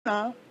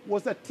Miguna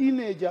was a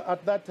teenager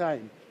at that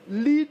time,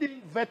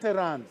 leading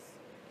veterans.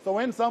 So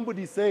when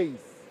somebody says,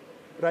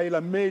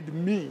 Raila made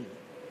me,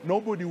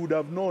 nobody would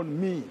have known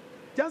me.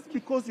 Just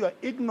because you are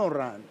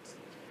ignorant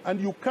and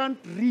you can't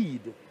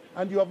read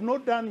and you have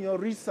not done your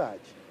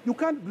research, you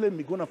can't blame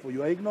Miguna for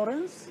your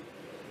ignorance.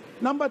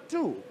 Number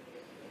two,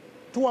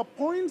 to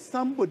appoint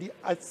somebody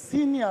as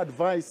senior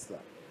advisor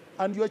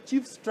and your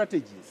chief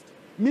strategist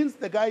means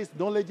the guy is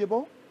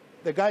knowledgeable,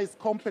 the guy is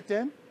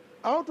competent.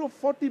 Out of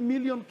 40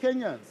 million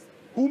Kenyans,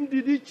 whom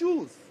did he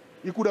choose?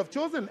 He could have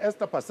chosen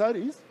Esther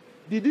Passaris.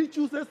 Did he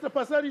choose Esther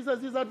Passaris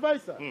as his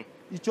advisor?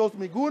 He chose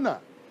Miguna.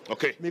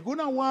 Okay.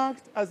 Miguna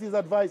worked as his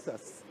advisor.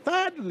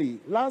 Thirdly,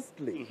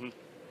 lastly,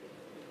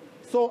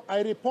 so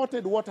I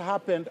reported what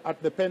happened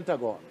at the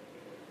Pentagon.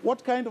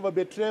 What kind of a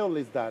betrayal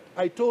is that?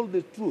 I told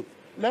the truth.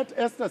 Let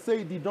Esther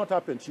say it did not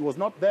happen. She was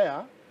not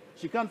there.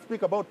 She can't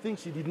speak about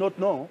things she did not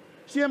know.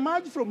 She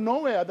emerged from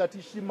nowhere that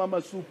is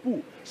Mama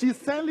SUPU. She's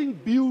selling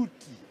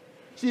beauty.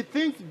 She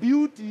thinks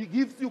beauty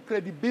gives you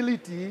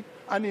credibility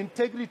and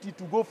integrity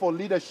to go for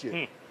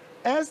leadership.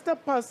 Esther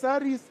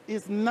Passaris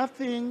is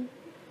nothing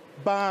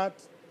but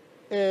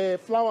a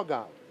flower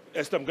girl.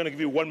 Esther, I'm going to give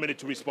you 1 minute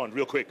to respond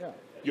real quick. Yeah.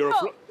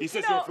 He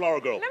says you're a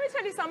flower girl. Let me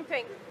tell you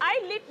something.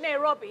 I lit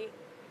Nairobi.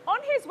 On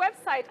his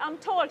website, I'm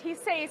told he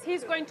says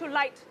he's going to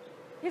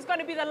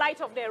be the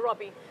light of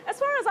Nairobi. As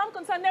far as I'm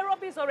concerned,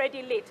 Nairobi is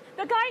already lit.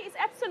 The guy is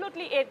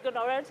absolutely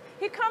ignorant.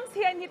 He comes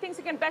here and he thinks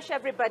he can bash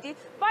everybody.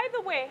 By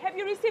the way, have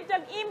you received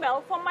an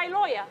email from my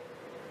lawyer?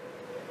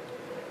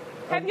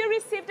 Have you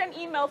received an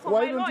email from my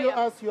lawyer? Why don't you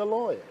ask your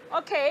lawyer?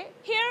 Okay,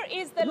 here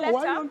is the letter.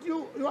 Why don't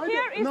you?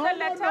 Here is the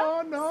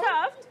letter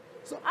served.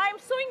 So, I'm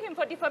suing him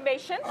for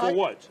defamation. For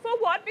what? For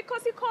what?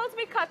 Because he calls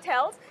me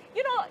cartels.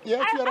 You know,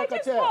 yes, you're a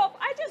cartel.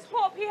 I just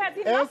hope he has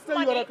enough Esther,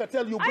 money. you're a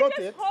cartel. You brought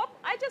it.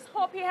 I just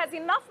hope he has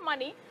enough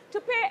money to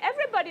pay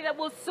everybody that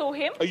will sue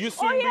him. Are you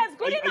suing Or he has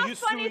good are you enough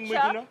suing furniture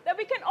Miguna? that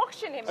we can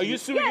auction him. Are you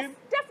suing him?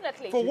 Yes,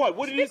 definitely. For what?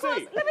 What did he say?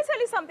 Because let me tell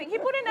you something. He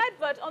put an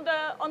advert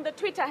on the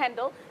Twitter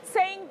handle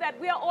saying that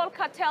we are all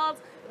cartels.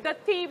 The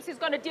thieves, he's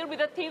going to deal with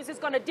the thieves, he's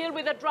going to deal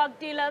with the drug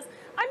dealers.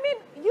 I mean,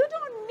 you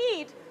don't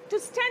need to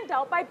stand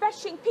out by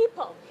bashing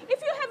people.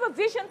 If you have a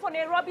vision for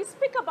Nairobi,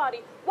 speak about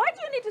it. Why do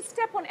you need to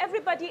step on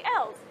everybody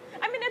else?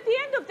 I mean, at the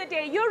end of the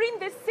day, you're in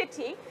this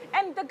city,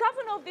 and the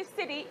governor of this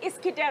city is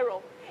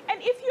Kidero.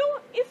 And if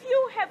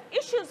you have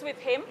issues with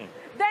him,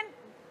 then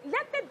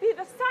let that be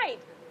the side.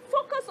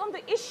 Focus on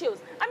the issues.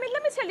 I mean,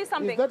 let me tell you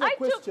something. Is that a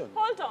question?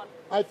 Hold on.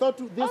 I thought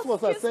this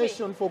was a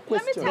session for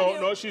questions.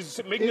 No, she's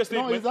making a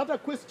statement. No, is that a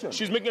question?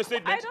 She's making a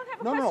statement. I don't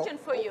have a question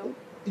for you.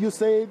 You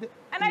said...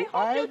 And I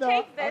hope you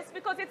take this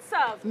because it's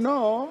served.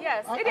 No.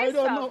 Yes, I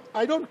don't know.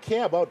 I don't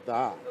care about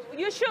that.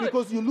 You should.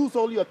 Because you lose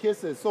all your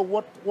cases. So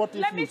what if you sue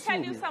me? Let me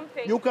tell you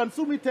something. You can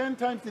sue me 10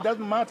 times. It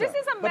doesn't matter. This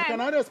is a man. But can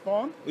I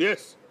respond?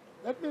 Yes.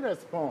 Let me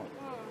respond.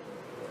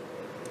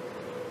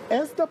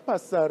 Esther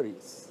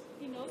Passaris.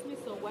 He knows me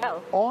so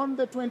well. On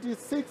the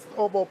 26th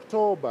of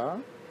October,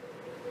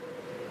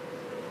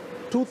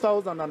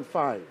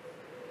 2005.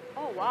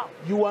 Oh, wow.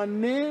 You are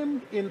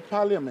named in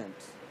Parliament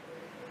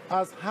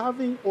as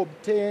having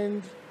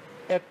obtained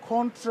a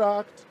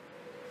contract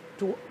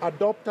to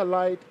adopt a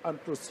light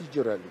and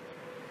procedurally.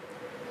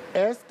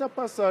 Esther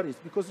Passaris,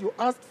 because you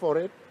asked for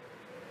it,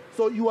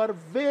 so you are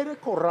very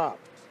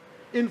corrupt.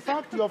 In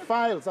fact, your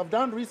files, I've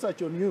done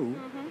research on you,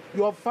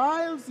 your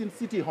files in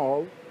City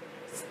Hall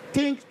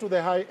stink to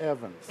the high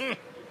heavens.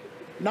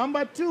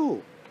 Number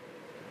two,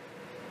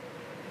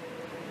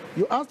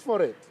 you asked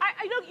for it.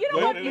 You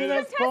know what?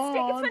 It's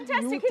fantastic. It's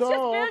fantastic. He's just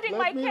building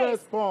my case.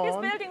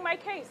 He's building my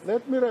case.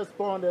 Let me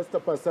respond, Esther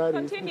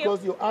Passaris,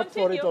 because you asked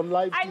for it on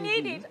live TV. I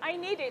need it. I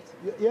need it.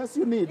 Yes,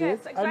 you need it.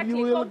 Exactly. And you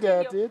will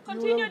get it.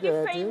 Continue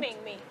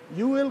defaming me.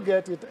 You will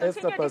get it,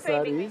 Esther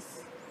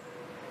Passaris.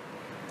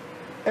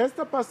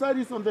 Esther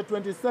Passaris on the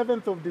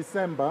 27th of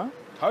December.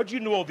 How do you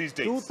know all these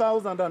dates?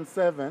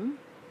 2007,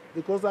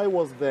 because I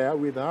was there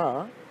with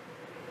her,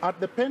 at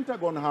the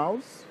Pentagon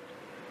House,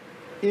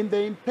 in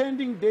the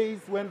impending days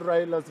when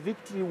Raila's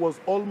victory was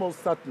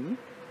almost certain,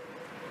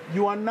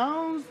 you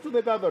announced to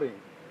the gathering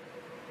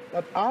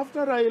that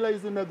after Raila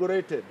is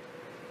inaugurated,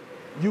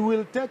 you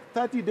will take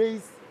 30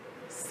 days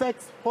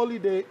sex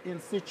holiday in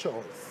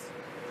Seychelles.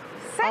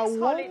 Sex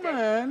holiday?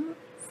 Woman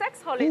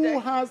sex holiday. Who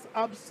has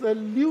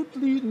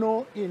absolutely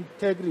no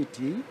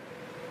integrity,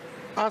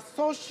 a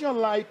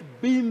socialite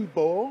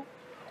bimbo,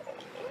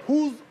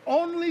 whose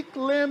only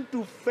claim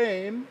to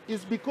fame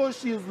is because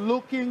she is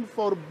looking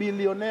for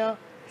billionaire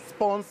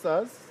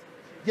sponsors.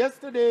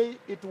 Yesterday,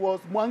 it was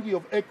Mwangi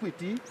of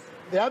Equity.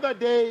 The other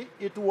day,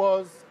 it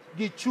was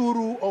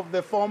Gichuru of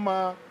the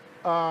former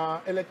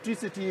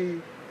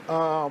electricity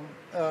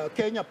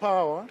Kenya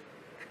Power,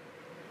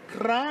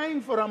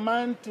 crying for a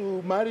man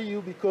to marry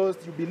you because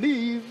you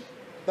believe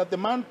that the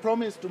man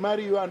promised to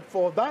marry you, and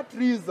for that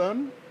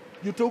reason,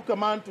 you took a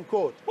man to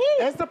court. Woo!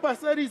 Esther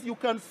Passaris, you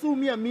can sue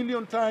me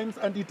 1,000,000 times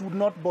and it would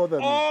not bother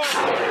me.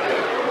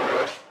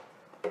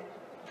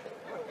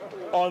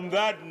 On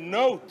that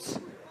note,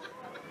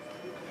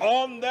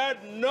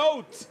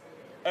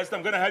 Esther,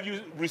 I'm going to have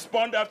you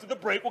respond after the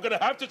break. We're going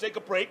to have to take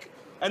a break.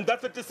 And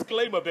that's a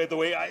disclaimer, by the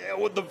way.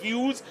 The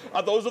views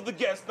are those of the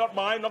guests, not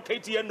mine, not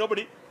KTN,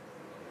 nobody.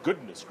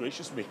 Goodness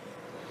gracious me.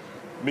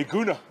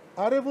 Miguna.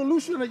 A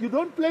revolutionary. You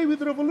don't play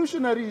with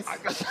revolutionaries.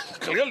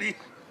 Clearly.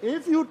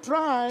 If you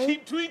try...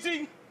 Keep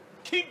tweeting.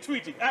 Keep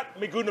tweeting. At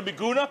Miguna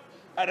Miguna.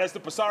 At Esther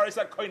Passaris.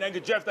 At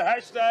Koinange Jeff. The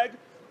hashtag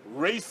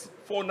Race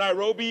for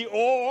Nairobi.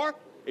 Or,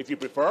 if you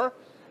prefer,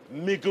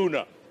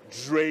 Miguna.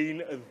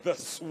 Drain the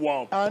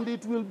swamp. And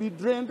it will be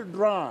drained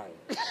dry.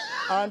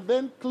 And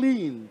then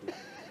cleaned.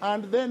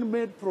 And then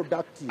made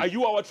productive. Are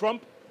you our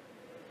Trump?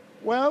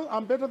 Well,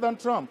 I'm better than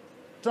Trump.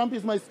 Trump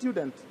is my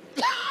student.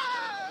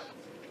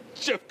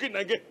 Jeff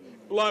Koinange,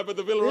 live at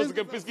the Villa Rosa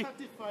Kempinski.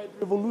 Certified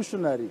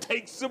revolutionary.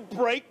 Takes a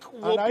break.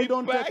 And I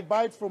don't take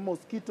bites from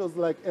mosquitoes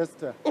like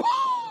Esther.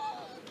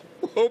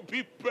 We'll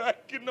be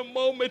back in a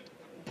moment.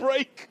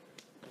 Break.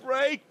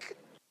 Break.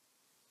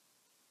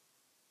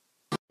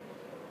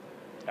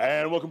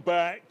 And welcome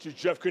back to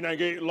Jeff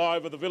Koinange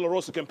live at the Villa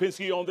Rosa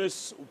Kempinski on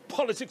this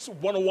Politics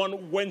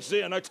 101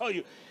 Wednesday. And I tell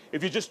you,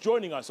 if you're just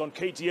joining us on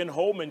KTN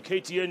Home and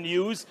KTN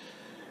News,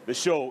 the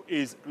show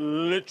is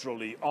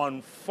literally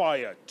on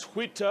fire.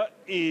 Twitter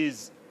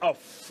is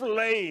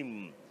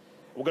aflame.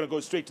 We're going to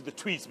go straight to the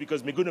tweets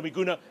because Miguna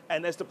Miguna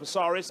and Esther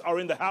Passaris are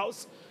in the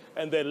house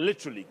and they're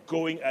literally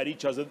going at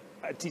each other's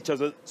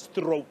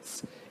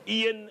throats.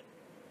 Ian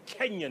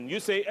Kenyon, you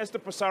say Esther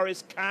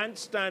Passaris can't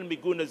stand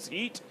Miguna's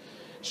heat.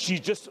 She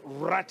just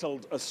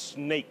rattled a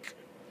snake.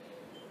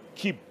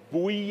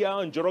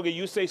 Kibuya and Joroge,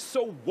 you say,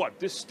 so what?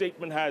 This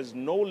statement has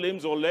no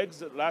limbs or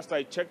legs. Last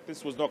I checked,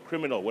 this was not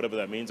criminal, whatever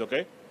that means,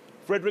 okay?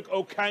 Frederick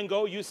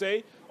Okango, you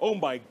say, oh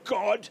my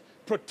God,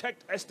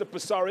 protect Esther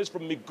Passaris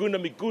from Miguna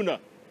Miguna.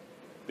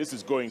 This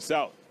is going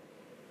south.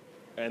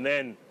 And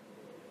then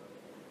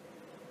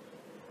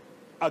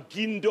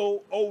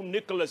Agindo O.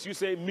 Nicholas, you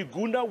say,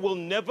 Miguna will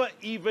never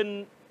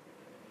even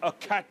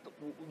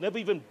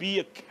be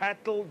a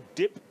cattle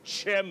dip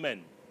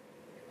chairman.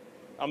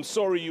 I'm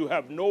sorry you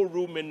have no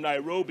room in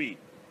Nairobi.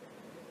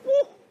 Woo,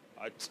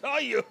 I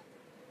tell you.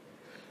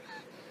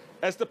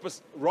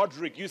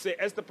 Roderick, you say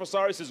Esther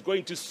Passaris is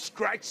going to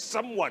scratch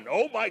someone.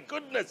 Oh my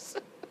goodness.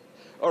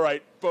 All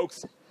right,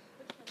 folks,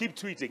 keep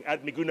tweeting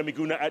at Miguna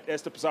Miguna, at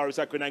Esther Passaris,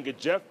 at Koinange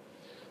Jeff.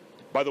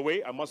 By the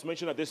way, I must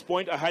mention at this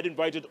point, I had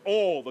invited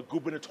all the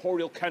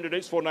gubernatorial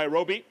candidates for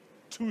Nairobi.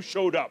 2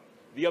 showed up.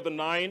 The other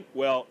 9,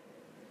 well,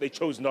 they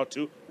chose not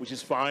to, which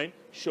is fine.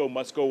 Show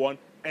must go on,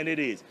 and it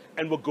is.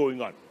 And we're going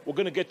on. We're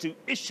going to get to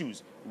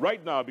issues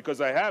right now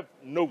because I have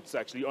notes,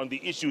 actually, on the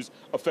issues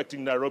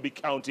affecting Nairobi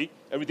County.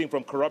 Everything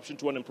from corruption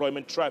to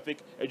unemployment, traffic,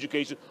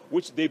 education,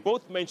 which they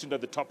both mentioned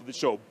at the top of the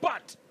show.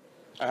 But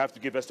I have to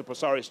give Esther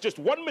Passaris just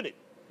 1 minute,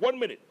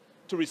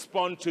 to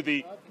respond to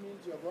the... That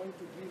means you're going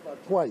to give her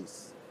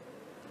twice.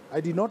 I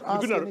did not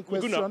ask any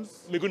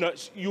questions.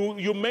 Miguna,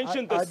 you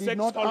mentioned the sex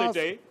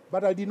holiday.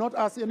 But I did not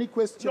ask any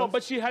questions. No,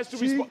 but she has to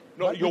respond.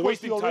 No, you're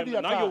wasting time.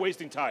 Now you're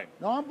wasting time.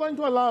 No, I'm going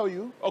to allow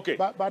you. Okay.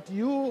 But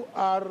you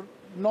are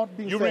not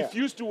being fair. You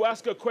refused to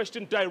ask a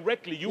question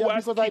directly. You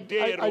asked because I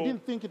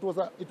didn't think it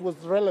was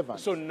relevant.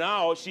 So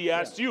now she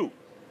asked you.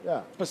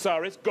 Yeah.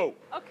 Passaris, go.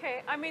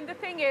 Okay, I mean, the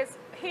thing is,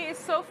 he is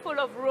so full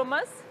of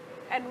rumors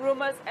and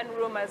rumors and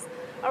rumors.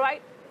 All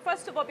right?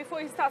 First of all,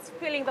 before he starts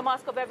peeling the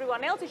mask of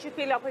everyone else, he should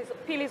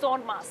peel his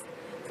own mask.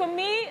 For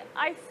me,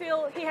 I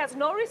feel he has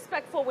no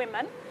respect for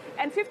women,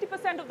 and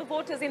 50% of the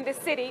voters in this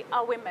city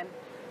are women,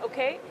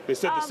 okay? They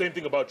said the same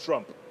thing about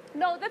Trump.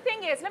 No, the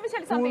thing is, let me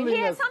tell you something.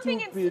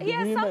 He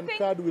has something.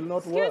 Card will not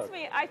excuse work.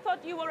 me, I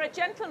thought you were a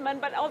gentleman,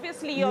 but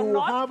obviously you're you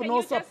not. You have Can no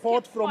you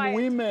support just from quiet?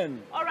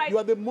 women. All right. You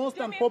are the most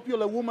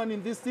unpopular woman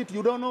in this city.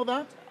 You don't know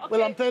that? Okay.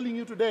 Well, I'm telling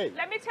you today.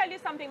 Let me tell you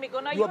something,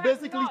 Miguna. You are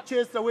basically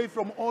chased away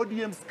from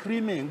ODM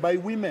screaming by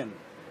women.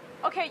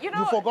 Okay, you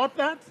know. You forgot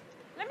that?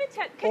 Let me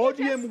tell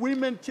ODM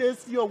women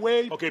chase you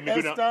away. Okay,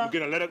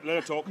 Miguna, let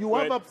her talk. You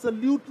have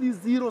absolutely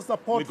zero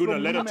support from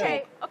women.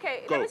 Okay,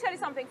 let me tell you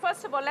something.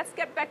 First of all, let's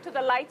get back to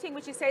the lighting,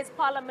 which he says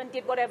Parliament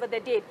did whatever they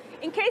did.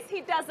 In case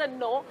he doesn't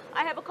know,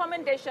 I have a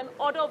commendation,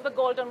 Order of the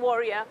Golden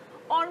Warrior,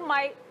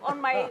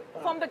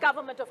 from the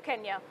government of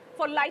Kenya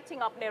for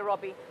lighting up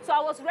Nairobi. So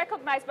I was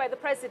recognized by the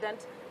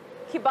president,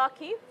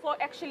 Kibaki, for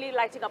actually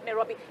lighting up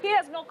Nairobi. He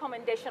has no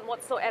commendation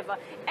whatsoever.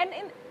 And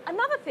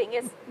another thing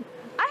is,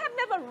 I have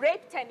never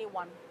raped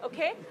anyone,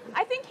 okay?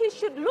 I think he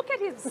should look at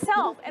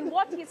himself and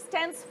what he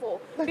stands for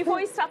before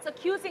he starts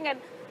accusing and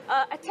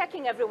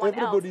attacking everyone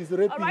Everybody's else.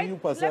 raping you,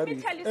 Passaris. Let me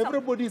tell you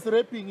Everybody's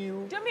raping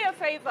you. Do me a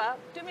favor.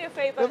 Do me a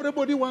favor.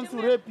 Everybody wants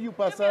to rape you,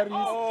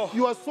 Passaris.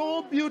 You are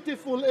so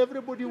beautiful.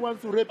 Everybody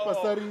wants to rape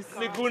Passaris.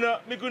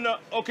 Miguna,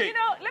 okay. You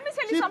know, let me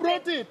tell you something. She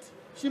brought it.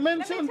 She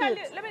mentioned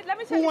it. Let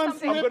me tell you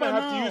something. I'm going to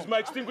have to use my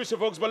extinguisher,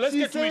 folks, but let's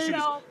get to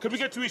issues. Can we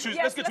get to issues?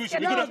 Yes, let's get to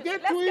issues. Let's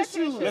get to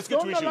issues. Let's get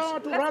to issues.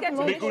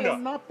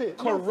 Miguna,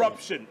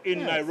 corruption in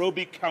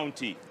Nairobi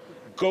County,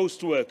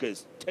 ghost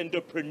workers,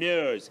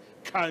 tenderpreneurs,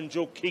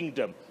 Kanjo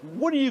Kingdom.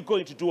 What are you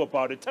going to do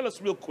about it? Tell us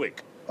real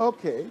quick.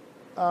 Okay.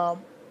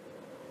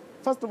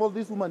 First of all,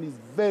 this woman is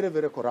very,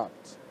 very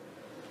corrupt.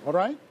 All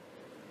right?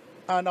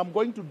 and I'm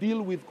going to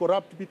deal with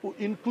corrupt people,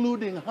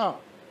 including her.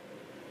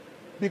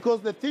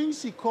 Because the thing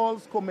she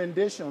calls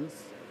commendations,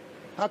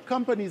 her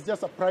company is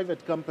just a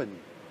private company,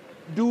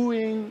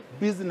 doing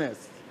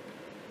business,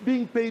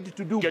 being paid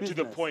to do business. Get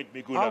to the point,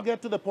 Miguna. I'll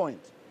get to the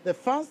point. The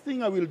first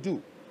thing I will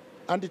do,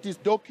 and it is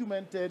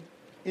documented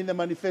in the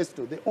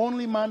manifesto, the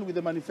only man with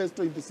a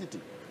manifesto in the city,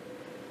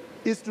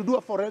 is to do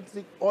a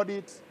forensic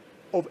audit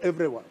of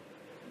everyone.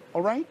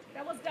 All right?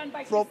 That was done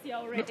by Christia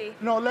already.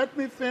 No, let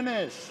me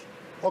finish.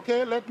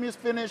 Okay, let me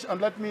finish and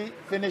let me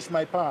finish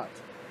my part.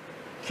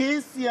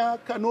 Christia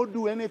cannot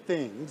do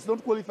anything. It's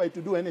not qualified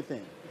to do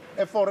anything.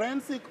 A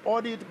forensic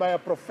audit by a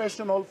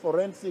professional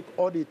forensic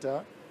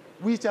auditor,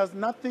 which has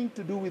nothing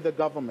to do with the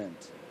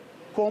government,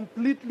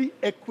 completely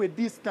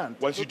equidistant.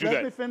 Once you do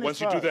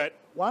that,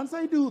 once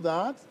I do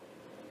that,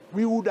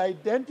 we would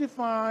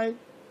identify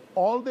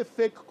all the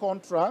fake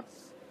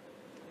contracts,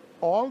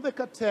 all the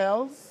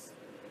cartels,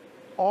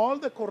 all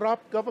the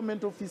corrupt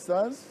government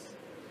officers,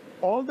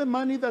 all the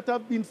money that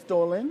have been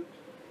stolen.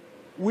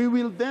 We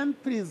will then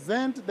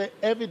present the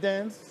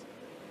evidence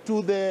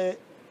to the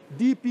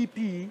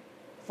DPP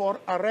for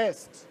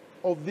arrest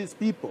of these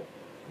people.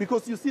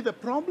 Because you see, the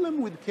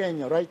problem with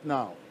Kenya right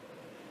now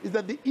is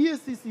that the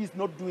EACC is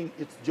not doing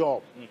its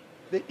job.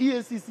 The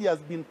EACC has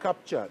been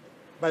captured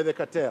by the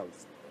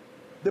cartels.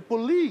 The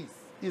police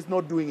is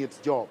not doing its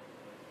job.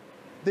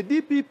 The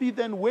DPP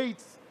then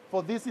waits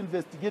for these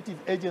investigative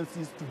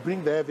agencies to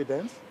bring the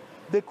evidence.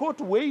 The court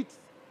waits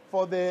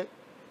for the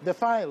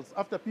files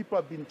after people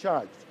have been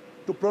charged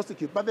to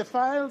prosecute. But the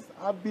files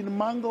have been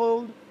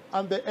mangled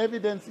and the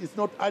evidence is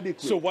not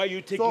adequate. So why are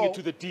you taking it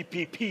to the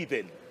DPP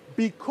then?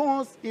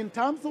 Because in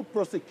terms of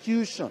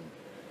prosecution,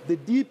 the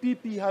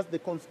DPP has the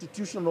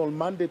constitutional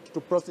mandate to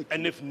prosecute.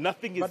 And if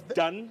nothing is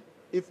done?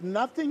 If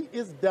nothing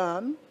is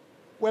done,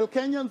 well,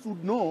 Kenyans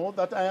would know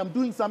that I am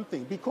doing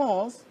something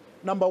because,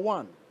 number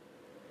one,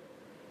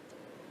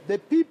 the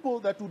people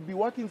that would be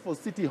working for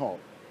City Hall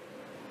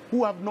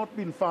who have not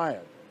been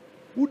fired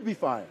would be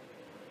fired.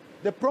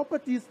 The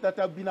properties that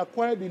have been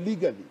acquired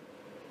illegally,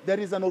 there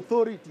is an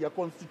authority, a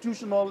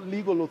constitutional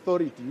legal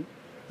authority,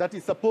 that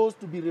is supposed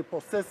to be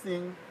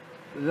repossessing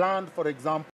land, for example.